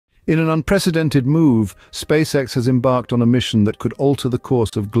In an unprecedented move, SpaceX has embarked on a mission that could alter the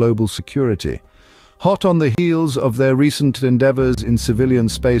course of global security. Hot on the heels of their recent endeavors in civilian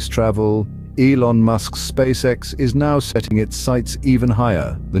space travel, Elon Musk's SpaceX is now setting its sights even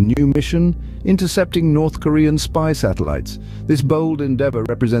higher. The new mission? Intercepting North Korean spy satellites. This bold endeavor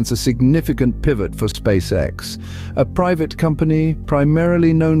represents a significant pivot for SpaceX, a private company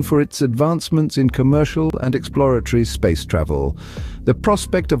primarily known for its advancements in commercial and exploratory space travel. The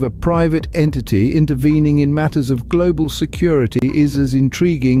prospect of a private entity intervening in matters of global security is as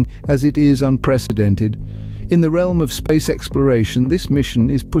intriguing as it is unprecedented. In the realm of space exploration, this mission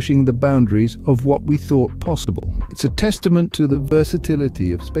is pushing the boundaries of what we thought possible. It's a testament to the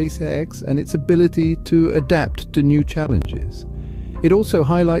versatility of SpaceX and its ability to adapt to new challenges. It also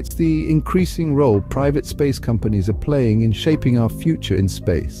highlights the increasing role private space companies are playing in shaping our future in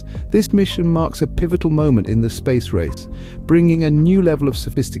space. This mission marks a pivotal moment in the space race, bringing a new level of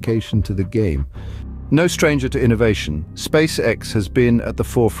sophistication to the game. No stranger to innovation, SpaceX has been at the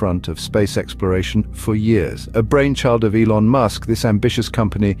forefront of space exploration for years. A brainchild of Elon Musk, this ambitious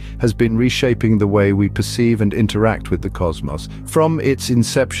company has been reshaping the way we perceive and interact with the cosmos. From its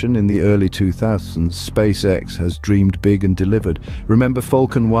inception in the early 2000s, SpaceX has dreamed big and delivered. Remember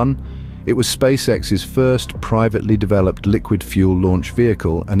Falcon 1? It was SpaceX's first privately developed liquid fuel launch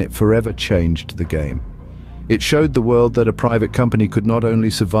vehicle, and it forever changed the game. It showed the world that a private company could not only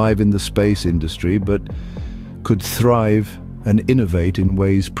survive in the space industry, but could thrive and innovate in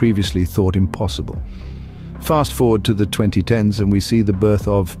ways previously thought impossible. Fast forward to the 2010s and we see the birth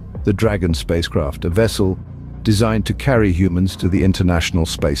of the Dragon spacecraft, a vessel designed to carry humans to the International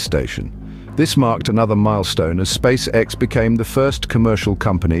Space Station. This marked another milestone as SpaceX became the first commercial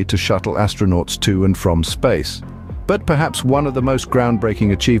company to shuttle astronauts to and from space. But perhaps one of the most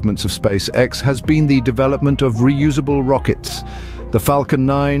groundbreaking achievements of SpaceX has been the development of reusable rockets. The Falcon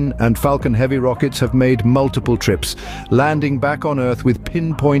 9 and Falcon Heavy rockets have made multiple trips, landing back on Earth with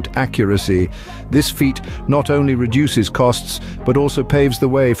pinpoint accuracy. This feat not only reduces costs, but also paves the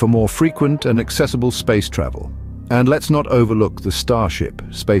way for more frequent and accessible space travel. And let's not overlook the Starship,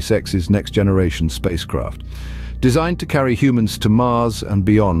 SpaceX's next-generation spacecraft. Designed to carry humans to Mars and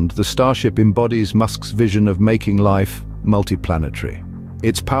beyond, the Starship embodies Musk's vision of making life multiplanetary.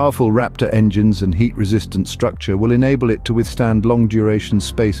 Its powerful Raptor engines and heat-resistant structure will enable it to withstand long-duration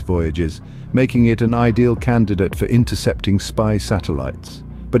space voyages, making it an ideal candidate for intercepting spy satellites.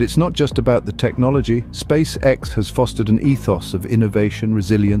 But it's not just about the technology. SpaceX has fostered an ethos of innovation,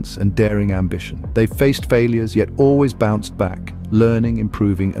 resilience, and daring ambition. They've faced failures, yet always bounced back, learning,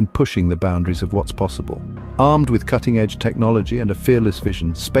 improving, and pushing the boundaries of what's possible. Armed with cutting-edge technology and a fearless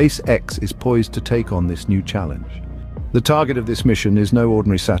vision, SpaceX is poised to take on this new challenge. The target of this mission is no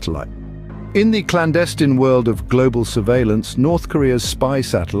ordinary satellite. In the clandestine world of global surveillance, North Korea's spy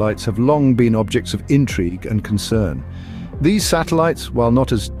satellites have long been objects of intrigue and concern. These satellites, while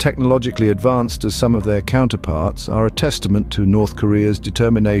not as technologically advanced as some of their counterparts, are a testament to North Korea's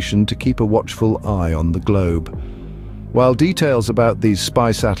determination to keep a watchful eye on the globe. While details about these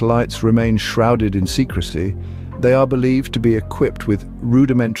spy satellites remain shrouded in secrecy, they are believed to be equipped with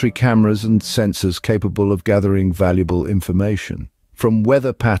rudimentary cameras and sensors capable of gathering valuable information. From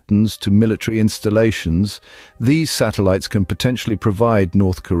weather patterns to military installations, these satellites can potentially provide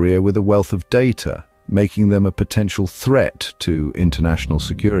North Korea with a wealth of data, making them a potential threat to international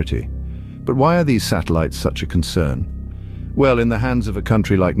security. But why are these satellites such a concern? Well, in the hands of a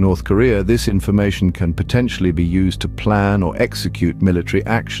country like North Korea, this information can potentially be used to plan or execute military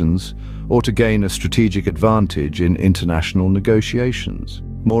actions, or to gain a strategic advantage in international negotiations.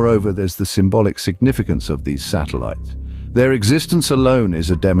 Moreover, there's the symbolic significance of these satellites. Their existence alone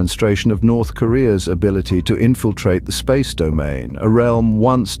is a demonstration of North Korea's ability to infiltrate the space domain, a realm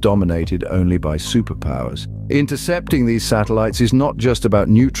once dominated only by superpowers. Intercepting these satellites is not just about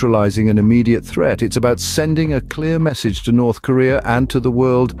neutralizing an immediate threat, it's about sending a clear message to North Korea and to the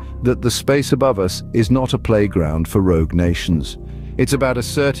world that the space above us is not a playground for rogue nations. It's about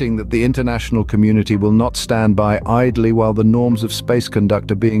asserting that the international community will not stand by idly while the norms of space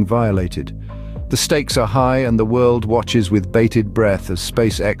conduct are being violated. The stakes are high and the world watches with bated breath as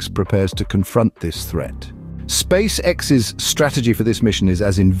SpaceX prepares to confront this threat. SpaceX's strategy for this mission is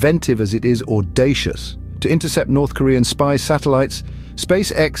as inventive as it is audacious. To intercept North Korean spy satellites,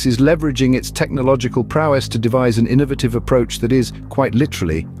 SpaceX is leveraging its technological prowess to devise an innovative approach that is, quite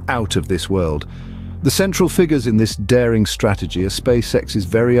literally, out of this world. The central figures in this daring strategy are SpaceX's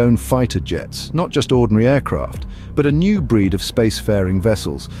very own fighter jets, not just ordinary aircraft, but a new breed of spacefaring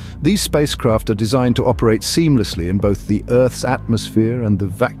vessels. These spacecraft are designed to operate seamlessly in both the Earth's atmosphere and the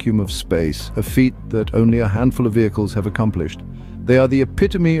vacuum of space, a feat that only a handful of vehicles have accomplished. They are the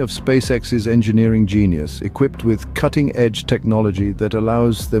epitome of SpaceX's engineering genius, equipped with cutting-edge technology that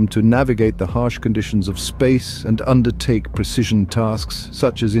allows them to navigate the harsh conditions of space and undertake precision tasks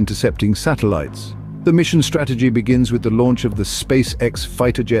such as intercepting satellites. The mission strategy begins with the launch of the SpaceX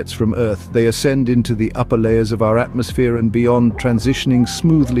fighter jets from Earth. They ascend into the upper layers of our atmosphere and beyond, transitioning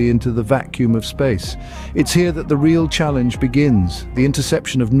smoothly into the vacuum of space. It's here that the real challenge begins, the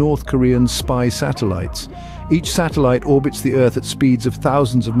interception of North Korean spy satellites. Each satellite orbits the Earth at speeds of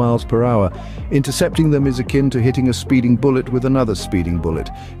thousands of miles per hour. Intercepting them is akin to hitting a speeding bullet with another speeding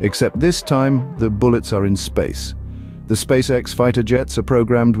bullet, except this time the bullets are in space. The SpaceX fighter jets are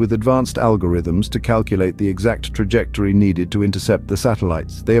programmed with advanced algorithms to calculate the exact trajectory needed to intercept the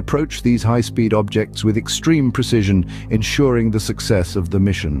satellites. They approach these high-speed objects with extreme precision, ensuring the success of the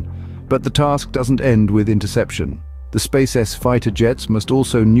mission. But the task doesn't end with interception. The SpaceX fighter jets must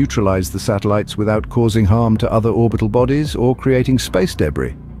also neutralize the satellites without causing harm to other orbital bodies or creating space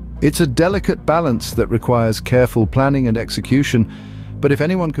debris. It's a delicate balance that requires careful planning and execution, but if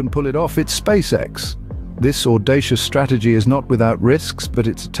anyone can pull it off, it's SpaceX. This audacious strategy is not without risks, but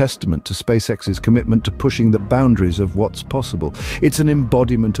it's a testament to SpaceX's commitment to pushing the boundaries of what's possible. It's an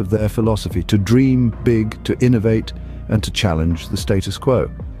embodiment of their philosophy, to dream big, to innovate, and to challenge the status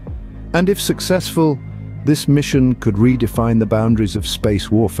quo. And if successful, this mission could redefine the boundaries of space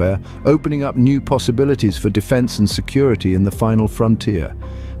warfare, opening up new possibilities for defense and security in the final frontier.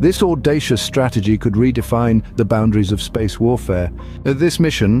 This audacious strategy could redefine the boundaries of space warfare. This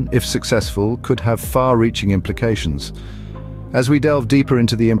mission, if successful, could have far-reaching implications. As we delve deeper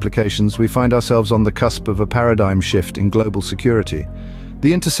into the implications, we find ourselves on the cusp of a paradigm shift in global security.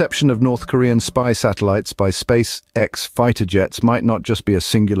 The interception of North Korean spy satellites by SpaceX fighter jets might not just be a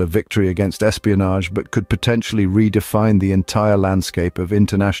singular victory against espionage, but could potentially redefine the entire landscape of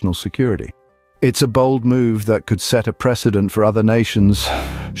international security. It's a bold move that could set a precedent for other nations,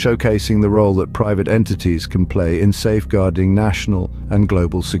 showcasing the role that private entities can play in safeguarding national and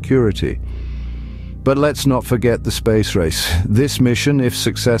global security. But let's not forget the space race. This mission, if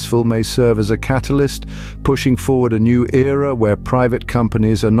successful, may serve as a catalyst, pushing forward a new era where private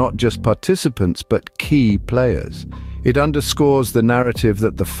companies are not just participants, but key players. It underscores the narrative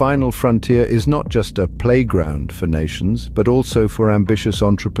that the final frontier is not just a playground for nations, but also for ambitious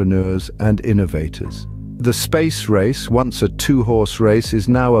entrepreneurs and innovators. The space race, once a two-horse race, is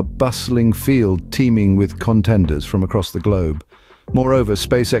now a bustling field teeming with contenders from across the globe. Moreover,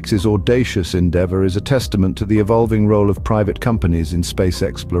 SpaceX's audacious endeavor is a testament to the evolving role of private companies in space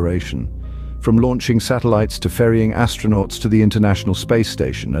exploration. From launching satellites to ferrying astronauts to the International Space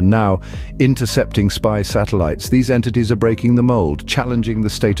Station, and now intercepting spy satellites, these entities are breaking the mold, challenging the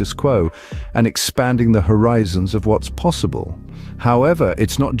status quo, and expanding the horizons of what's possible. However,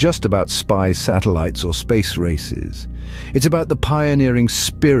 it's not just about spy satellites or space races. It's about the pioneering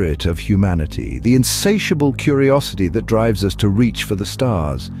spirit of humanity, the insatiable curiosity that drives us to reach for the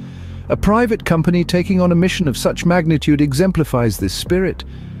stars. A private company taking on a mission of such magnitude exemplifies this spirit,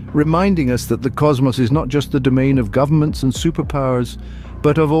 reminding us that the cosmos is not just the domain of governments and superpowers,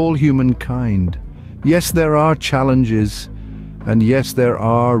 but of all humankind. Yes, there are challenges, and yes, there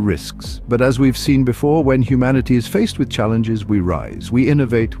are risks. But as we've seen before, when humanity is faced with challenges, we rise, we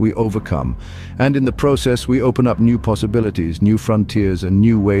innovate, we overcome. And in the process, we open up new possibilities, new frontiers, and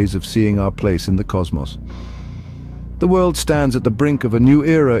new ways of seeing our place in the cosmos. The world stands at the brink of a new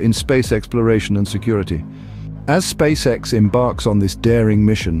era in space exploration and security. As SpaceX embarks on this daring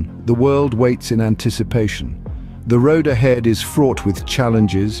mission, the world waits in anticipation. The road ahead is fraught with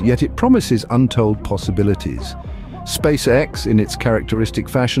challenges, yet it promises untold possibilities. SpaceX, in its characteristic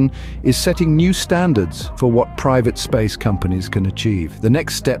fashion, is setting new standards for what private space companies can achieve. The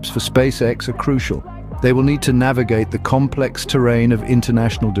next steps for SpaceX are crucial. They will need to navigate the complex terrain of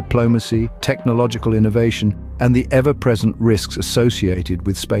international diplomacy, technological innovation, and the ever-present risks associated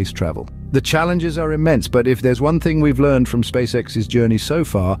with space travel. The challenges are immense, but if there's one thing we've learned from SpaceX's journey so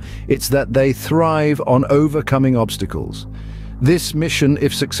far, it's that they thrive on overcoming obstacles. This mission,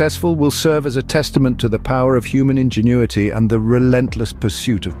 if successful, will serve as a testament to the power of human ingenuity and the relentless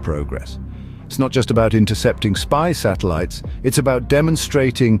pursuit of progress. It's not just about intercepting spy satellites, it's about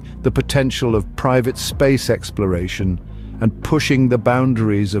demonstrating the potential of private space exploration and pushing the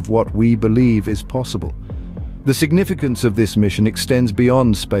boundaries of what we believe is possible. The significance of this mission extends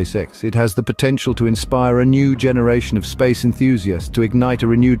beyond SpaceX. It has the potential to inspire a new generation of space enthusiasts, to ignite a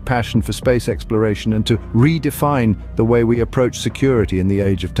renewed passion for space exploration, and to redefine the way we approach security in the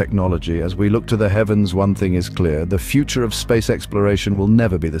age of technology. As we look to the heavens, one thing is clear: the future of space exploration will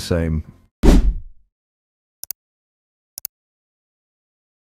never be the same.